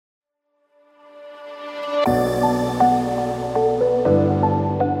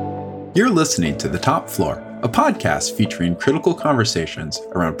You're listening to The Top Floor, a podcast featuring critical conversations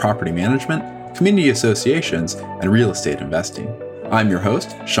around property management, community associations, and real estate investing. I'm your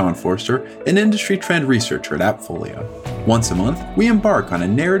host, Sean Forster, an industry trend researcher at Appfolio. Once a month, we embark on a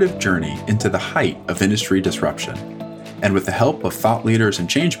narrative journey into the height of industry disruption. And with the help of thought leaders and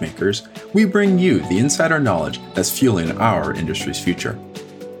changemakers, we bring you the insider knowledge that's fueling our industry's future.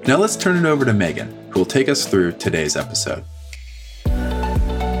 Now let's turn it over to Megan, who will take us through today's episode.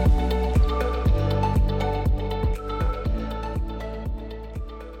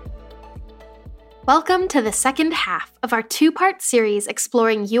 Welcome to the second half of our two-part series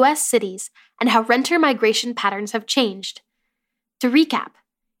exploring U.S. cities and how renter migration patterns have changed. To recap,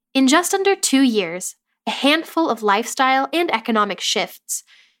 in just under 2 years, a handful of lifestyle and economic shifts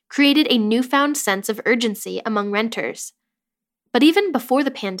created a newfound sense of urgency among renters. But even before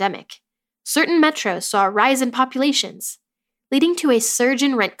the pandemic, certain metros saw a rise in populations, leading to a surge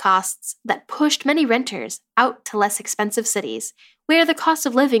in rent costs that pushed many renters out to less expensive cities where the cost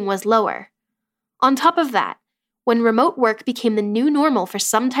of living was lower. On top of that, when remote work became the new normal for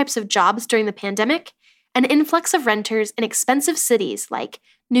some types of jobs during the pandemic, an influx of renters in expensive cities like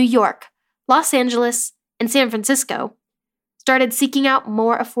New York, Los Angeles, and San Francisco started seeking out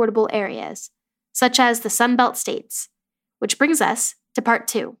more affordable areas, such as the Sunbelt states, which brings us to part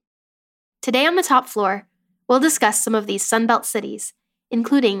 2. Today on the top floor, we'll discuss some of these Sunbelt cities,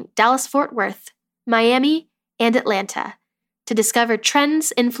 including Dallas-Fort Worth, Miami, and Atlanta, to discover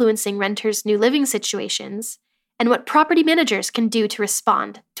trends influencing renters' new living situations and what property managers can do to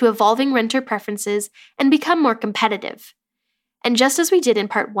respond to evolving renter preferences and become more competitive. And just as we did in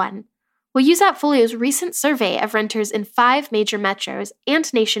part 1, we'll use Appfolio's recent survey of renters in 5 major metros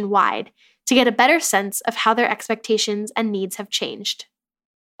and nationwide to get a better sense of how their expectations and needs have changed.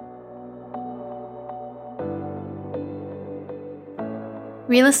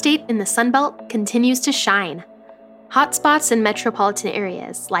 Real estate in the Sunbelt continues to shine. Hotspots in metropolitan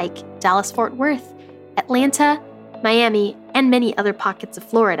areas like Dallas-Fort Worth, Atlanta, Miami, and many other pockets of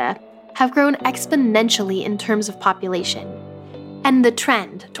Florida have grown exponentially in terms of population. And the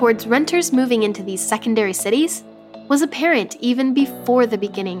trend towards renters moving into these secondary cities was apparent even before the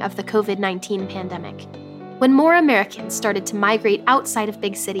beginning of the COVID-19 pandemic, when more Americans started to migrate outside of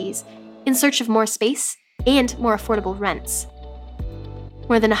big cities in search of more space and more affordable rents.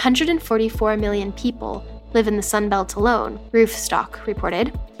 More than 144 million people live in the Sunbelt alone, Roofstock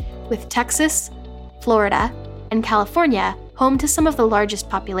reported, with Texas, Florida, and California home to some of the largest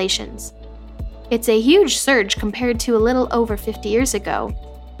populations. It's a huge surge compared to a little over 50 years ago,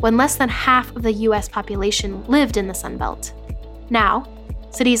 when less than half of the U.S. population lived in the Sunbelt. Now,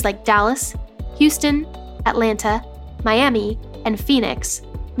 cities like Dallas, Houston, Atlanta, Miami, and Phoenix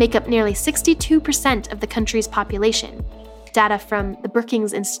make up nearly 62% of the country's population, data from the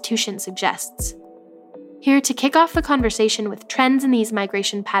Brookings Institution suggests. Here to kick off the conversation with trends in these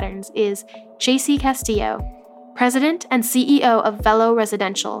migration patterns is JC Castillo, President and CEO of Velo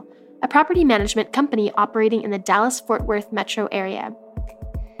Residential, a property management company operating in the Dallas-Fort Worth metro area.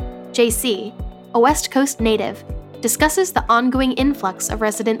 JC, a West Coast native, discusses the ongoing influx of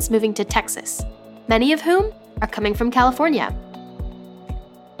residents moving to Texas, many of whom are coming from California.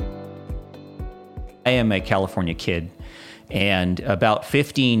 I am a California kid. And about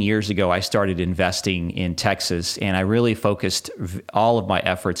 15 years ago, I started investing in Texas, and I really focused all of my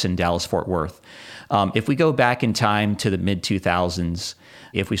efforts in Dallas-Fort Worth. If we go back in time to the mid-2000s,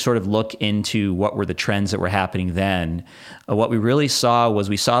 if we sort of look into what were the trends that were happening then, what we really saw was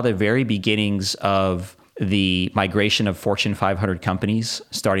we saw the very beginnings of the migration of Fortune 500 companies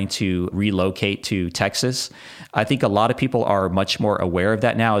starting to relocate to Texas. I think a lot of people are much more aware of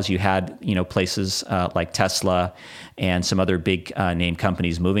that now, as you had, places like Tesla and some other big name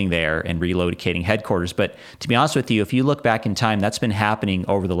companies moving there and relocating headquarters. But to be honest with you, if you look back in time, that's been happening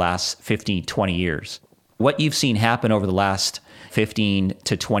over the last 15, 20 years. What you've seen happen over the last 15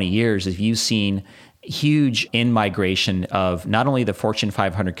 to 20 years is you've seen huge in-migration of not only the Fortune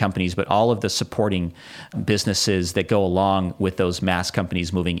 500 companies, but all of the supporting businesses that go along with those mass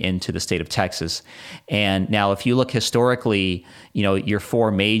companies moving into the state of Texas. And now if you look historically, your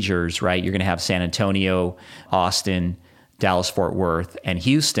 4 majors, right? You're going to have San Antonio, Austin, Dallas-Fort Worth, and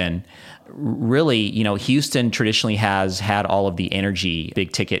Houston. really, Houston traditionally has had all of the energy,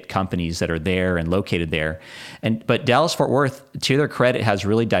 big ticket companies that are there and located there. But Dallas-Fort Worth, to their credit, has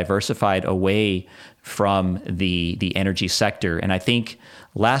really diversified away from the energy sector. And I think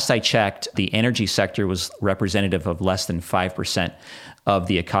last I checked, the energy sector was representative of less than 5% of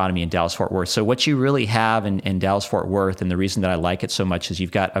the economy in Dallas-Fort Worth. So what you really have in Dallas-Fort Worth, and the reason that I like it so much, is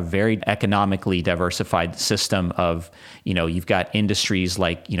you've got a very economically diversified system of, you've got industries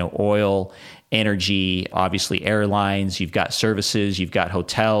like, oil, energy, obviously airlines, you've got services, you've got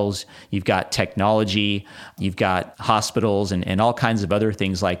hotels, you've got technology, you've got hospitals and all kinds of other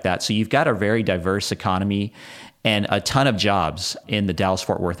things like that. So you've got a very diverse economy and a ton of jobs in the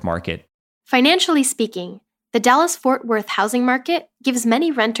Dallas-Fort Worth market. Financially speaking, the Dallas-Fort Worth housing market gives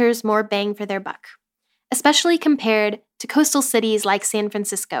many renters more bang for their buck, especially compared to coastal cities like San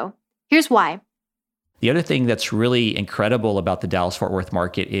Francisco. Here's why. The other thing that's really incredible about the Dallas-Fort Worth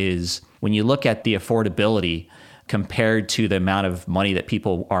market is when you look at the affordability compared to the amount of money that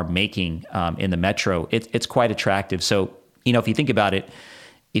people are making in the metro, it's quite attractive. So, if you think about it,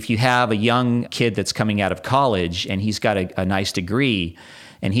 if you have a young kid that's coming out of college and he's got a nice degree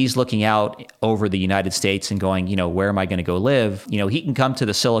and he's looking out over the United States and going, where am I going to go live? He can come to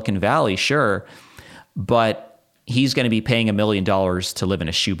the Silicon Valley, sure, but he's going to be paying $1 million to live in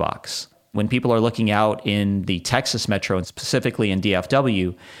a shoebox. When people are looking out in the Texas metro and specifically in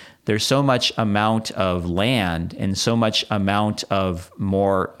DFW, there's so much amount of land and so much amount of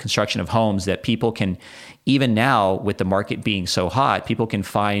more construction of homes that people can, even now with the market being so hot, people can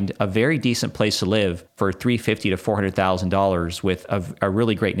find a very decent place to live for $350,000 to $400,000 with a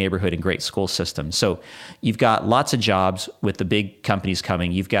really great neighborhood and great school system. So you've got lots of jobs with the big companies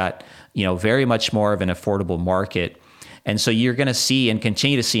coming. You've got, very much more of an affordable market. And so you're going to see and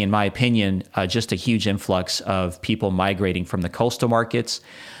continue to see, in my opinion, just a huge influx of people migrating from the coastal markets.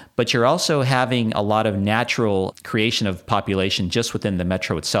 But you're also having a lot of natural creation of population just within the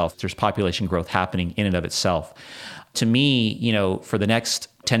metro itself. There's population growth happening in and of itself. To me, for the next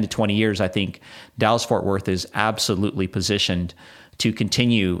 10 to 20 years, I think Dallas-Fort Worth is absolutely positioned to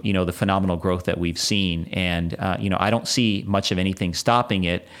continue, the phenomenal growth that we've seen. And, I don't see much of anything stopping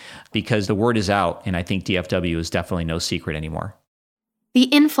it because the word is out. And I think DFW is definitely no secret anymore. The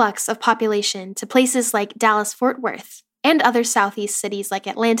influx of population to places like Dallas-Fort Worth and other Southeast cities like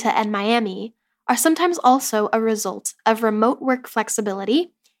Atlanta and Miami are sometimes also a result of remote work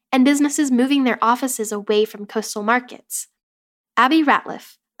flexibility and businesses moving their offices away from coastal markets. Abby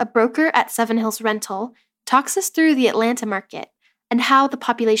Ratliff, a broker at Seven Hills Rental, talks us through the Atlanta market and how the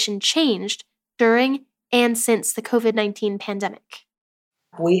population changed during and since the COVID-19 pandemic.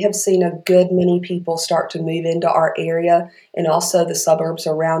 We have seen a good many people start to move into our area and also the suburbs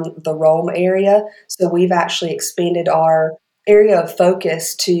around the Rome area. So we've actually expanded our area of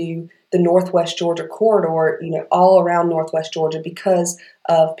focus to the Northwest Georgia corridor, all around Northwest Georgia because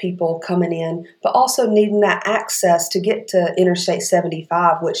of people coming in, but also needing that access to get to Interstate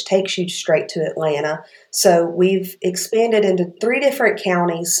 75, which takes you straight to Atlanta. So we've expanded into 3 different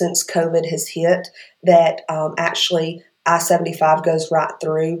counties since COVID has hit that actually I-75 goes right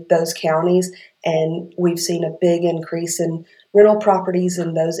through those counties, and we've seen a big increase in rental properties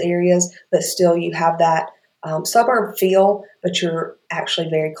in those areas, but still you have that suburb feel, but you're actually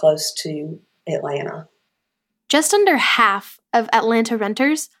very close to Atlanta. Just under half of Atlanta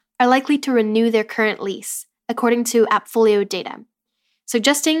renters are likely to renew their current lease, according to Appfolio data,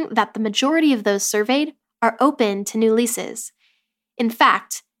 suggesting that the majority of those surveyed are open to new leases. In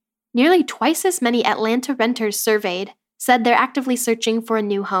fact, nearly twice as many Atlanta renters surveyed said they're actively searching for a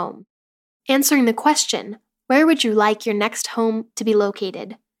new home. Answering the question, where would you like your next home to be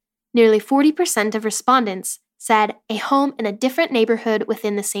located? Nearly 40% of respondents said a home in a different neighborhood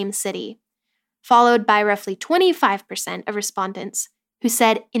within the same city, followed by roughly 25% of respondents who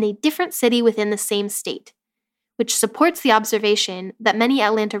said in a different city within the same state, which supports the observation that many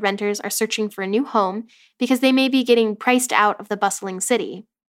Atlanta renters are searching for a new home because they may be getting priced out of the bustling city.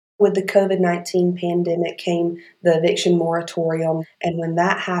 With the COVID-19 pandemic came the eviction moratorium, and when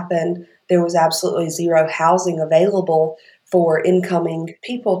that happened, there was absolutely zero housing available for incoming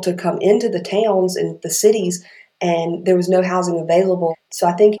people to come into the towns and the cities, and there was no housing available. So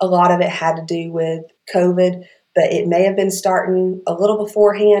I think a lot of it had to do with COVID, but it may have been starting a little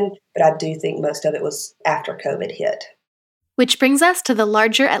beforehand, but I do think most of it was after COVID hit. Which brings us to the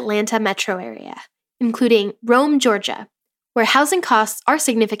larger Atlanta metro area, including Rome, Georgia, where housing costs are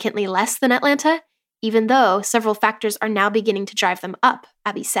significantly less than Atlanta, even though several factors are now beginning to drive them up,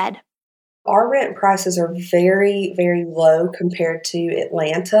 Abby said. Our rent prices are very, very low compared to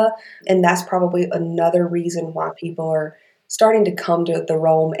Atlanta, and that's probably another reason why people are starting to come to the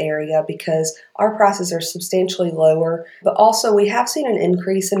Rome area because our prices are substantially lower. But also we have seen an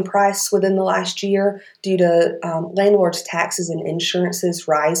increase in price within the last year due to landlords' taxes and insurances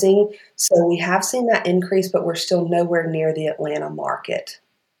rising. So we have seen that increase, but we're still nowhere near the Atlanta market.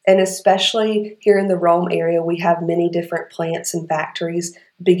 And especially here in the Rome area, we have many different plants and factories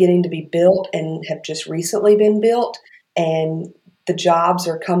beginning to be built and have just recently been built. And the jobs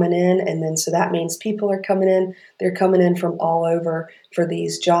are coming in. And then so that means people are coming in. They're coming in from all over for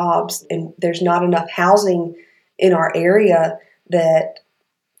these jobs. And there's not enough housing in our area that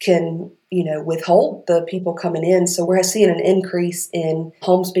can, withhold the people coming in. So we're seeing an increase in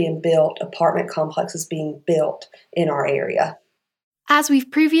homes being built, apartment complexes being built in our area. As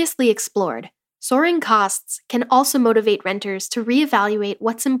we've previously explored, soaring costs can also motivate renters to reevaluate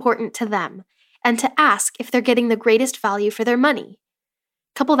what's important to them and to ask if they're getting the greatest value for their money.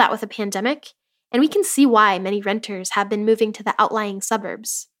 Couple that with a pandemic, and we can see why many renters have been moving to the outlying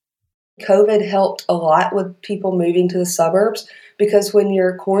suburbs. COVID helped a lot with people moving to the suburbs because when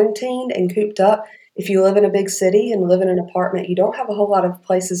you're quarantined and cooped up, if you live in a big city and live in an apartment, you don't have a whole lot of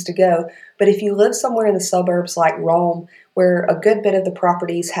places to go. But if you live somewhere in the suburbs like Rome, where a good bit of the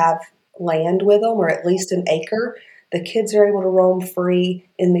properties have land with them, or at least an acre, the kids are able to roam free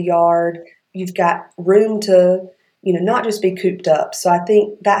in the yard. You've got room to, not just be cooped up. So I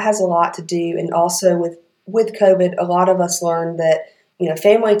think that has a lot to do. And also with COVID, a lot of us learned that,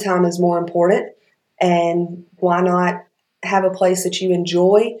 family time is more important. And why not have a place that you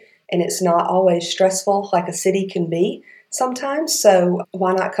enjoy and it's not always stressful like a city can be sometimes. So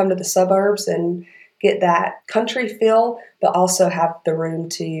why not come to the suburbs and get that country feel, but also have the room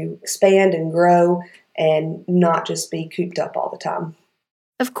to expand and grow and not just be cooped up all the time.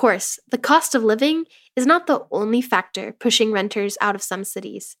 Of course, the cost of living is not the only factor pushing renters out of some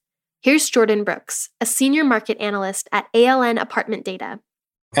cities. Here's Jordan Brooks, a senior market analyst at ALN Apartment Data.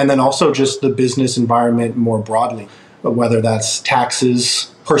 And then also just the business environment more broadly, whether that's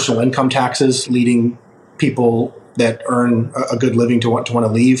taxes, personal income taxes, leading people that earn a good living to want to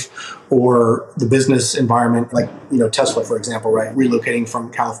leave, or the business environment, like, Tesla, for example, right? Relocating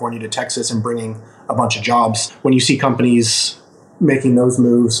from California to Texas and bringing a bunch of jobs. When you see companies making those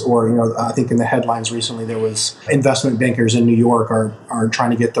moves, or, I think in the headlines recently, there was investment bankers in New York are trying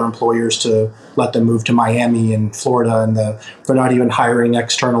to get their employers to let them move to Miami and Florida. And they're not even hiring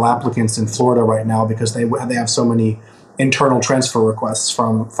external applicants in Florida right now because they have so many internal transfer requests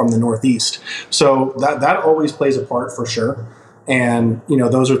from the Northeast. So that always plays a part for sure. And,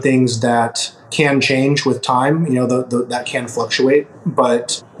 those are things that can change with time, that can fluctuate.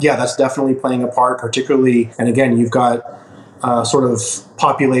 But yeah, that's definitely playing a part, particularly. And again, you've got sort of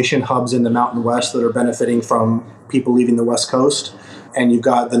population hubs in the Mountain West that are benefiting from people leaving the West Coast. And you've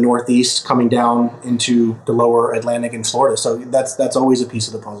got the Northeast coming down into the lower Atlantic and Florida. So that's always a piece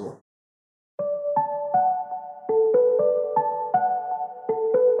of the puzzle.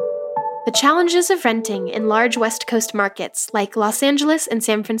 The challenges of renting in large West Coast markets like Los Angeles and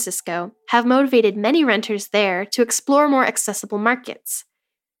San Francisco have motivated many renters there to explore more accessible markets.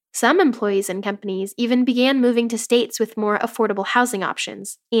 Some employees and companies even began moving to states with more affordable housing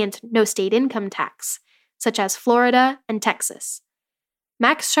options and no state income tax, such as Florida and Texas.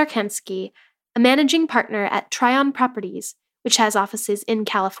 Max Sharkensky, a managing partner at Tryon Properties, which has offices in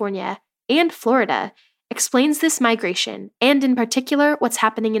California and Florida, explains this migration, and in particular, what's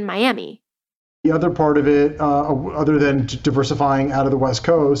happening in Miami. The other part of it, other than diversifying out of the West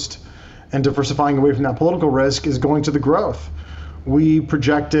Coast and diversifying away from that political risk, is going to the growth. We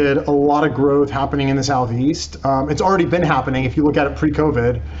projected a lot of growth happening in the Southeast. It's already been happening. If you look at it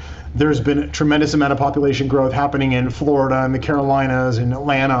pre-COVID, there's been a tremendous amount of population growth happening in Florida and the Carolinas and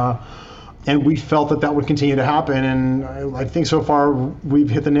Atlanta. And we felt that would continue to happen. And I think so far we've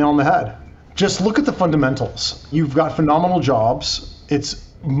hit the nail on the head. Just look at the fundamentals. You've got phenomenal jobs. It's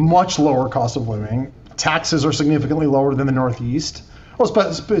much lower cost of living. Taxes are significantly lower than the Northeast. Well,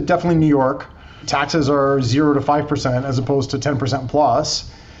 definitely New York. Taxes are 0 to 5% as opposed to 10% plus.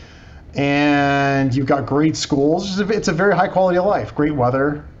 And you've got great schools. It's a very high quality of life, great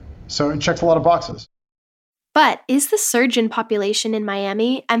weather. So it checks a lot of boxes. But is the surge in population in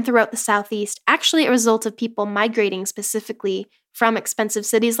Miami and throughout the Southeast actually a result of people migrating specifically from expensive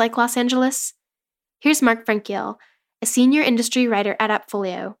cities like Los Angeles? Here's Mark Frankiel, a senior industry writer at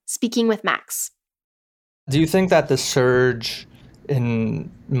Appfolio, speaking with Max. Do you think that the surge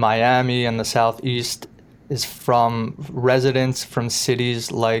in Miami and the Southeast is from residents from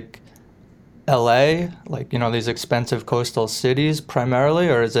cities like LA, these expensive coastal cities primarily,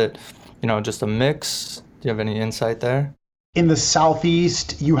 or is it, just a mix? Do you have any insight there? In the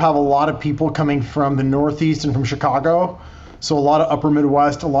Southeast, you have a lot of people coming from the Northeast and from Chicago. So a lot of upper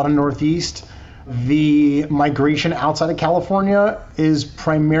Midwest, a lot of Northeast. The migration outside of California is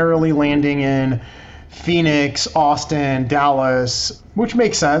primarily landing in Phoenix, Austin, Dallas, which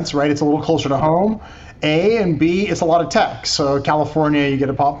makes sense, right? It's a little closer to home. A, and B, it's a lot of tech. So California, you get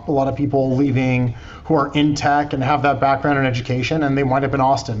a lot of people leaving who are in tech and have that background in education, and they wind up in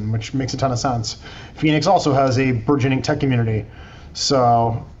Austin, which makes a ton of sense. Phoenix also has a burgeoning tech community.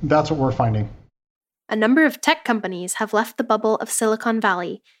 So that's what we're finding. A number of tech companies have left the bubble of Silicon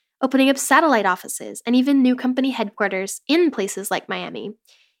Valley, opening up satellite offices and even new company headquarters in places like Miami,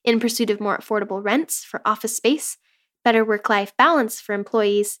 in pursuit of more affordable rents for office space, better work-life balance for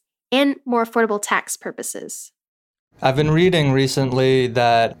employees, and more affordable tax purposes. I've been reading recently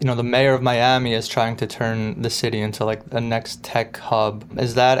that, the mayor of Miami is trying to turn the city into like the next tech hub.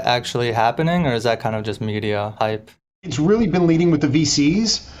 Is that actually happening, or is that kind of just media hype? It's really been leading with the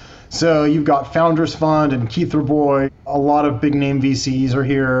VCs. So you've got Founders Fund and Keith Roboy. A lot of big name VCs are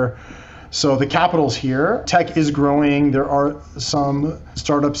here. So the capital's here. Tech is growing. There are some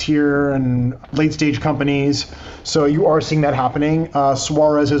startups here and late stage companies. So you are seeing that happening.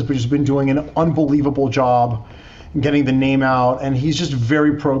 Suarez has just been doing an unbelievable job getting the name out, and he's just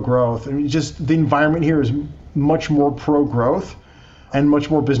very pro-growth. I mean, just the environment here is much more pro-growth and much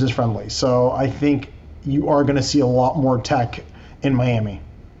more business friendly. So I think you are going to see a lot more tech in Miami.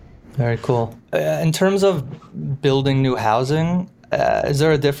 Very cool. In terms of building new housing, is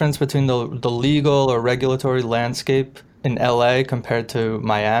there a difference between the legal or regulatory landscape in LA compared to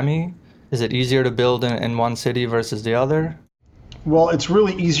Miami? Is it easier to build in one city versus the other? Well, it's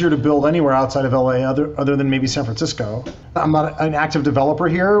really easier to build anywhere outside of LA other than maybe San Francisco. I'm not an active developer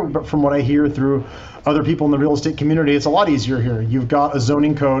here, but from what I hear through other people in the real estate community, it's a lot easier here. You've got a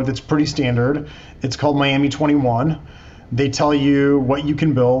zoning code that's pretty standard. It's called Miami 21. They tell you what you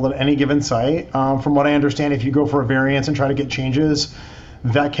can build at any given site. From what I understand, if you go for a variance and try to get changes,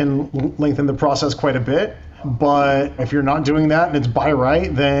 that can lengthen the process quite a bit. But if you're not doing that and it's by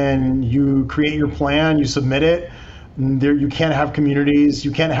right, then you create your plan, you submit it. There, you can't have communities,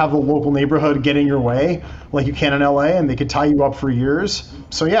 you can't have the local neighborhood get in your way like you can in LA, and they could tie you up for years.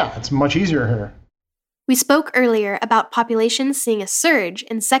 So yeah, it's much easier here. We spoke earlier about populations seeing a surge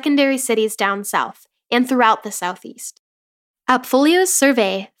in secondary cities down south and throughout the Southeast. Appfolio's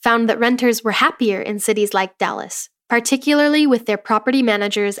survey found that renters were happier in cities like Dallas, particularly with their property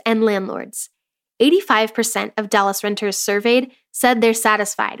managers and landlords. 85% of Dallas renters surveyed said they're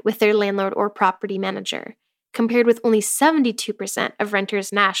satisfied with their landlord or property manager, compared with only 72% of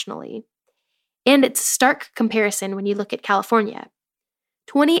renters nationally. And it's a stark comparison when you look at California.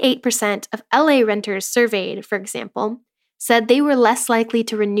 28% of LA renters surveyed, for example, said they were less likely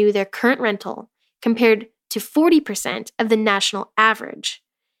to renew their current rental, compared to 40% of the national average.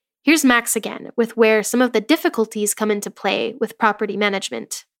 Here's Max again with where some of the difficulties come into play with property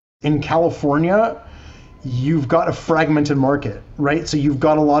management. In California, you've got a fragmented market, right? So you've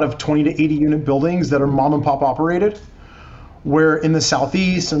got a lot of 20 to 80 unit buildings that are mom and pop operated, where in the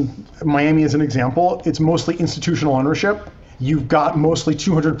Southeast, and Miami as an example, it's mostly institutional ownership. You've got mostly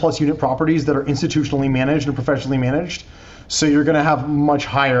 200 plus unit properties that are institutionally managed and professionally managed. So you're going to have much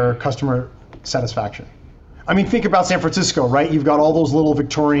higher customer satisfaction. I mean, think about San Francisco, right? You've got all those little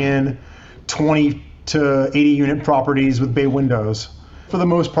Victorian 20 to 80 unit properties with bay windows. For the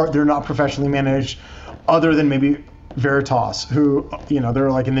most part, they're not professionally managed, other than maybe Veritas, who,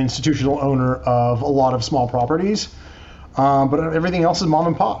 they're like an institutional owner of a lot of small properties. But everything else is mom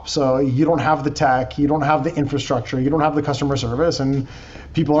and pop. So you don't have the tech, you don't have the infrastructure, you don't have the customer service, and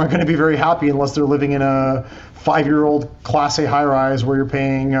people aren't going to be very happy unless they're living in a 5-year-old Class A high-rise where you're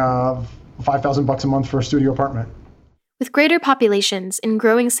paying $5,000 a month for a studio apartment. With greater populations in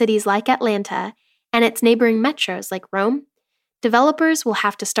growing cities like Atlanta and its neighboring metros like Rome, developers will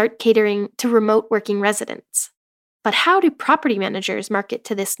have to start catering to remote working residents. But how do property managers market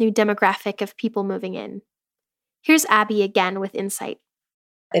to this new demographic of people moving in? Here's Abby again with insight.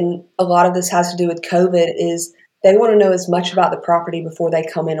 And a lot of this has to do with COVID is they want to know as much about the property before they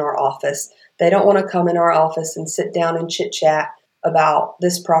come in our office. They don't want to come in our office and sit down and chit chat about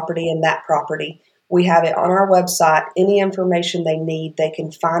this property and that property. We have it on our website. Any information they need, they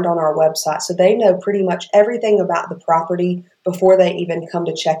can find on our website. So they know pretty much everything about the property before they even come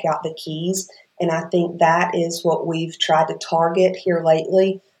to check out the keys. And I think that is what we've tried to target here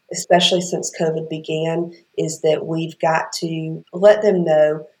lately, especially since COVID began, is that we've got to let them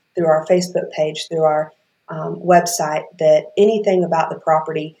know through our Facebook page, through our website, that anything about the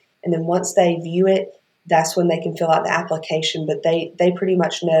property. And then once they view it, that's when they can fill out the application. But they pretty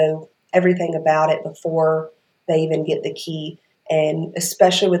much know everything about it before they even get the key. And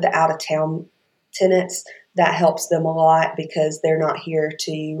especially with the out-of-town tenants, that helps them a lot because they're not here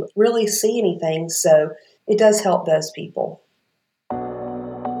to really see anything. So it does help those people.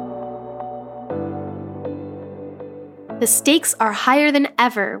 The stakes are higher than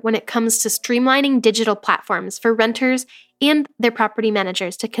ever when it comes to streamlining digital platforms for renters and their property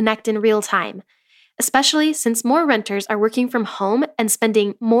managers to connect in real time, especially since more renters are working from home and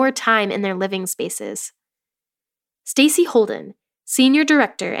spending more time in their living spaces. Stacy Holden, Senior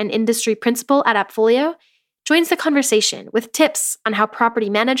Director and Industry Principal at Appfolio, joins the conversation with tips on how property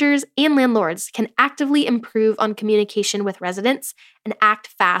managers and landlords can actively improve on communication with residents and act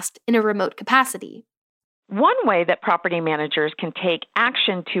fast in a remote capacity. One way that property managers can take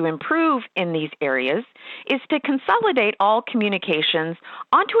action to improve in these areas is to consolidate all communications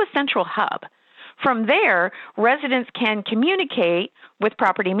onto a central hub. From there, residents can communicate with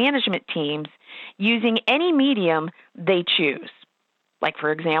property management teams using any medium they choose. Like,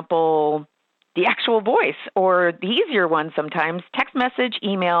 for example, the actual voice, or the easier one sometimes, text message,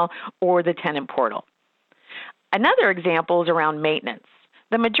 email, or the tenant portal. Another example is around maintenance.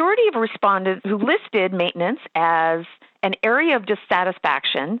 The majority of respondents who listed maintenance as an area of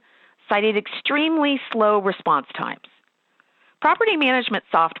dissatisfaction cited extremely slow response times. Property management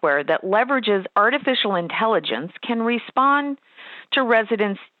software that leverages artificial intelligence can respond to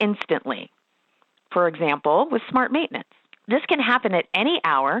residents instantly. For example, with smart maintenance. This can happen at any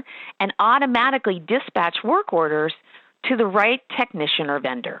hour and automatically dispatch work orders to the right technician or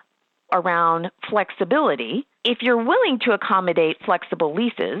vendor. Around flexibility, if you're willing to accommodate flexible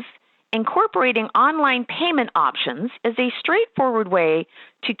leases, incorporating online payment options is a straightforward way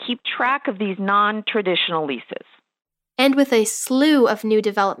to keep track of these non-traditional leases. And with a slew of new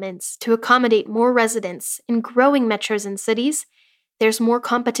developments to accommodate more residents in growing metros and cities, there's more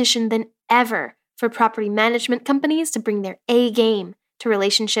competition than ever for property management companies to bring their A game to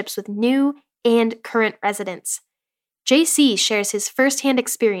relationships with new and current residents. JC shares his firsthand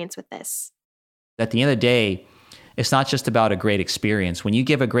experience with this. At the end of the day, it's not just about a great experience. When you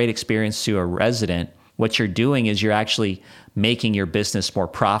give a great experience to a resident, what you're doing is you're actually making your business more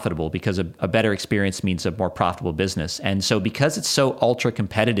profitable, because a better experience means a more profitable business. And so because it's so ultra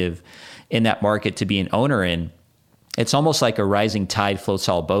competitive in that market to be an owner in, it's almost like a rising tide floats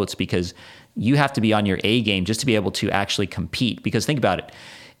all boats, because you have to be on your A game just to be able to actually compete. Because think about it.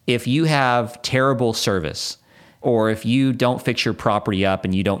 If you have terrible service, or if you don't fix your property up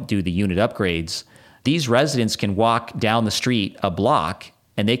and you don't do the unit upgrades, these residents can walk down the street a block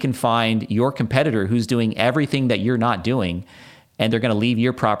and they can find your competitor who's doing everything that you're not doing, and they're going to leave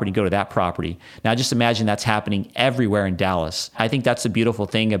your property and go to that property. Now, just imagine that's happening everywhere in Dallas. I think that's the beautiful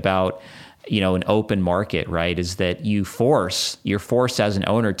thing about, an open market, right? Is that you're forced as an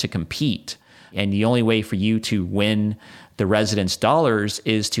owner to compete. And the only way for you to win the residents' dollars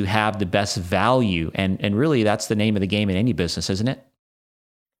is to have the best value. And really, that's the name of the game in any business, isn't it?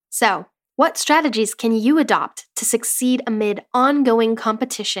 So, what strategies can you adopt to succeed amid ongoing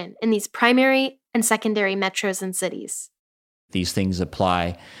competition in these primary and secondary metros and cities? These things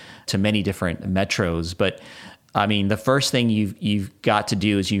apply to many different metros, but the first thing you've got to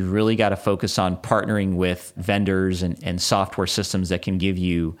do is you've really got to focus on partnering with vendors and software systems that can give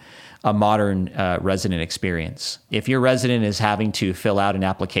you a modern resident experience. If your resident is having to fill out an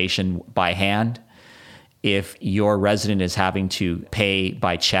application by hand, if your resident is having to pay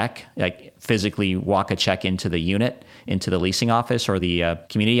by check, like physically walk a check into the unit, into the leasing office or the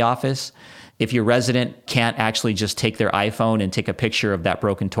community office, if your resident can't actually just take their iPhone and take a picture of that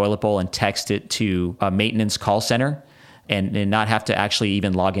broken toilet bowl and text it to a maintenance call center and not have to actually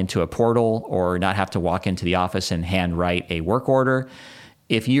even log into a portal or not have to walk into the office and hand write a work order,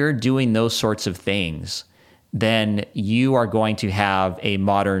 if you're doing those sorts of things, then you are going to have a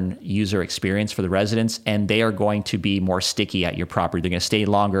modern user experience for the residents, and they are going to be more sticky at your property. They're going to stay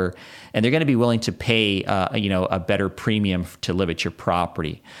longer, and they're going to be willing to pay a better premium to live at your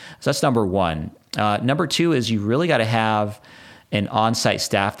property. So that's number one. Number two is you really got to have an on-site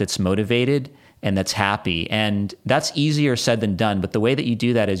staff that's motivated and that's happy. And that's easier said than done. But the way that you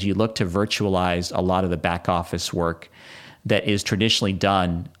do that is you look to virtualize a lot of the back office work that is traditionally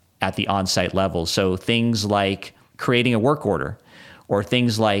done at the on-site level. So things like creating a work order or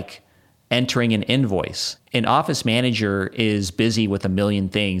things like entering an invoice. An office manager is busy with a million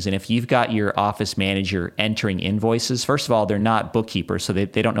things. And if you've got your office manager entering invoices, first of all, they're not bookkeepers, so they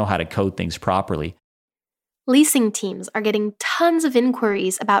don't know how to code things properly. Leasing teams are getting tons of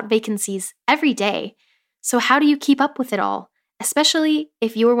inquiries about vacancies every day. So how do you keep up with it all, especially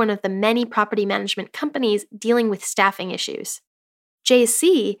if you're one of the many property management companies dealing with staffing issues?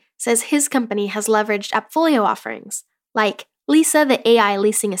 JC says his company has leveraged Appfolio offerings, like Lisa, the AI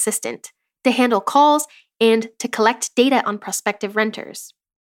leasing assistant, to handle calls and to collect data on prospective renters.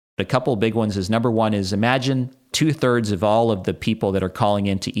 A couple of big ones is number one is imagine 2/3 of all of the people that are calling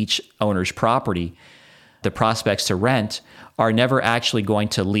into each owner's property, the prospects to rent, are never actually going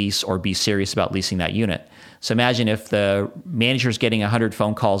to lease or be serious about leasing that unit. So imagine if the manager's getting 100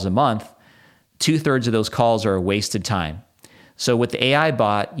 phone calls a month, 2/3 of those calls are a wasted time. So with the AI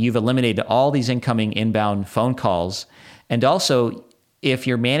bot, you've eliminated all these incoming inbound phone calls. And also, if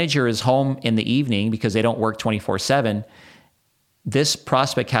your manager is home in the evening because they don't work 24/7, this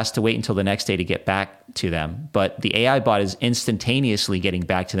prospect has to wait until the next day to get back to them. But the AI bot is instantaneously getting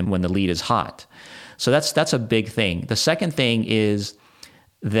back to them when the lead is hot. So that's a big thing. The second thing is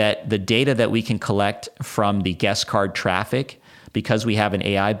that the data that we can collect from the guest card traffic, because we have an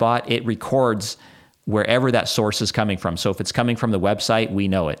AI bot, it records wherever that source is coming from. So if it's coming from the website, we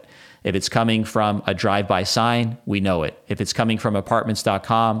know it. If it's coming from a drive-by sign, we know it. If it's coming from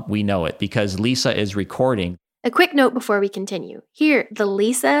apartments.com, we know it because Lisa is recording. A quick note before we continue. Here, the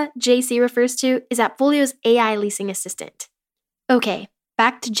Lisa JC refers to is Appfolio's AI leasing assistant. Okay,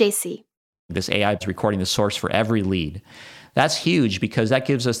 back to JC. This AI is recording the source for every lead. That's huge because that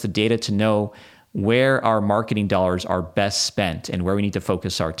gives us the data to know where our marketing dollars are best spent and where we need to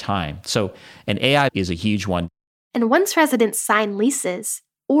focus our time. So an AI is a huge one. And once residents sign leases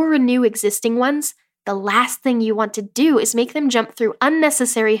or renew existing ones, the last thing you want to do is make them jump through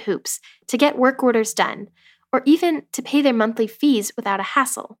unnecessary hoops to get work orders done, or even to pay their monthly fees without a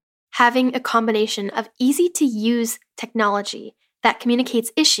hassle. Having a combination of easy-to-use technology that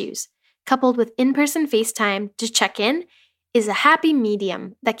communicates issues, coupled with in-person FaceTime to check in, is a happy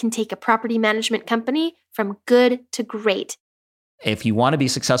medium that can take a property management company from good to great. If you want to be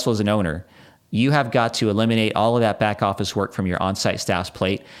successful as an owner, you have got to eliminate all of that back office work from your on-site staff's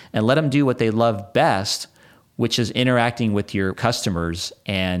plate and let them do what they love best, which is interacting with your customers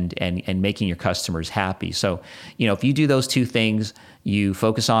and making your customers happy. So, if you do those two things, you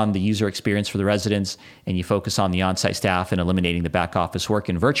focus on the user experience for the residents and you focus on the on-site staff and eliminating the back office work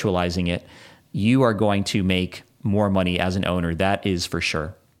and virtualizing it, you are going to make more money as an owner. That is for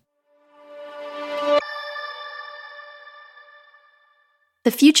sure.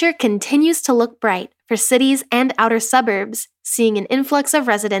 The future continues to look bright for cities and outer suburbs, seeing an influx of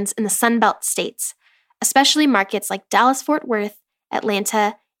residents in the Sunbelt states, especially markets like Dallas-Fort Worth,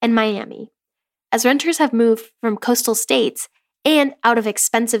 Atlanta, and Miami. As renters have moved from coastal states and out of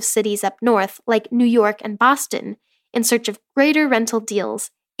expensive cities up north like New York and Boston in search of greater rental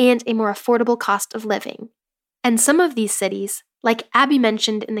deals and a more affordable cost of living. And some of these cities, like Abby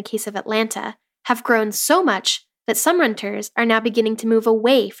mentioned in the case of Atlanta, have grown so much that some renters are now beginning to move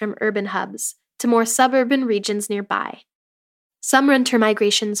away from urban hubs to more suburban regions nearby. Some renter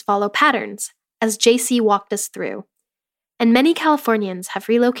migrations follow patterns, as JC walked us through, and many Californians have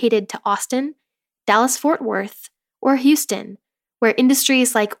relocated to Austin, Dallas-Fort Worth, or Houston, where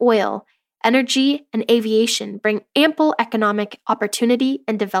industries like oil, energy, and aviation bring ample economic opportunity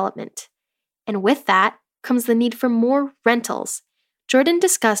and development. And with that comes the need for more rentals. Jordan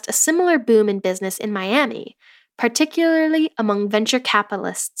discussed a similar boom in business in Miami, particularly among venture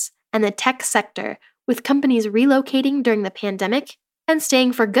capitalists and the tech sector, with companies relocating during the pandemic and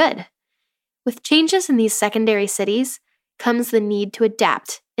staying for good. With changes in these secondary cities comes the need to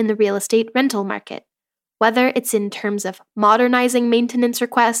adapt in the real estate rental market, whether it's in terms of modernizing maintenance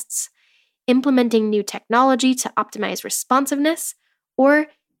requests, implementing new technology to optimize responsiveness, or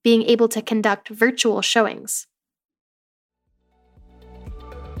being able to conduct virtual showings.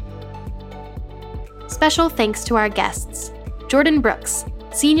 Special thanks to our guests, Jordan Brooks,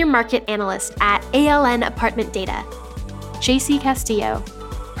 Senior Market Analyst at ALN Apartment Data, JC Castillo,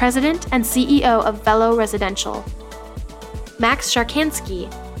 President and CEO of Velo Residential, Max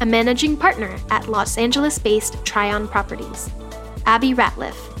Sharkansky, a Managing Partner at Los Angeles-based Tryon Properties, Abby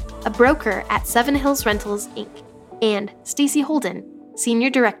Ratliff, a broker at Seven Hills Rentals, Inc., and Stacy Holden, Senior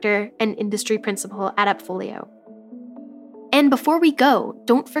Director and Industry Principal at Appfolio. And before we go,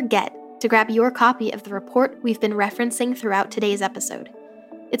 don't forget to grab your copy of the report we've been referencing throughout today's episode.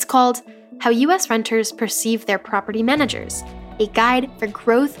 It's called How U.S. Renters Perceive Their Property Managers, a guide for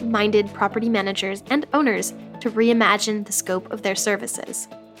growth-minded property managers and owners to reimagine the scope of their services.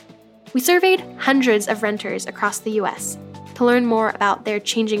 We surveyed hundreds of renters across the U.S. to learn more about their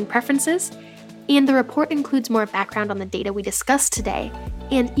changing preferences, and the report includes more background on the data we discussed today,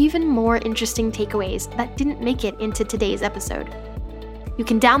 and even more interesting takeaways that didn't make it into today's episode. You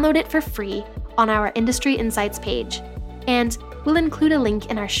can download it for free on our Industry Insights page, and we'll include a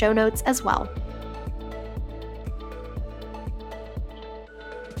link in our show notes as well.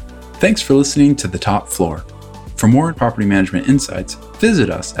 Thanks for listening to The Top Floor. For more property management insights, visit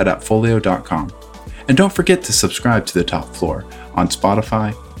us at appfolio.com. And don't forget to subscribe to The Top Floor on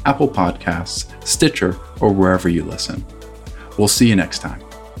Spotify, Apple Podcasts, Stitcher, or wherever you listen. We'll see you next time.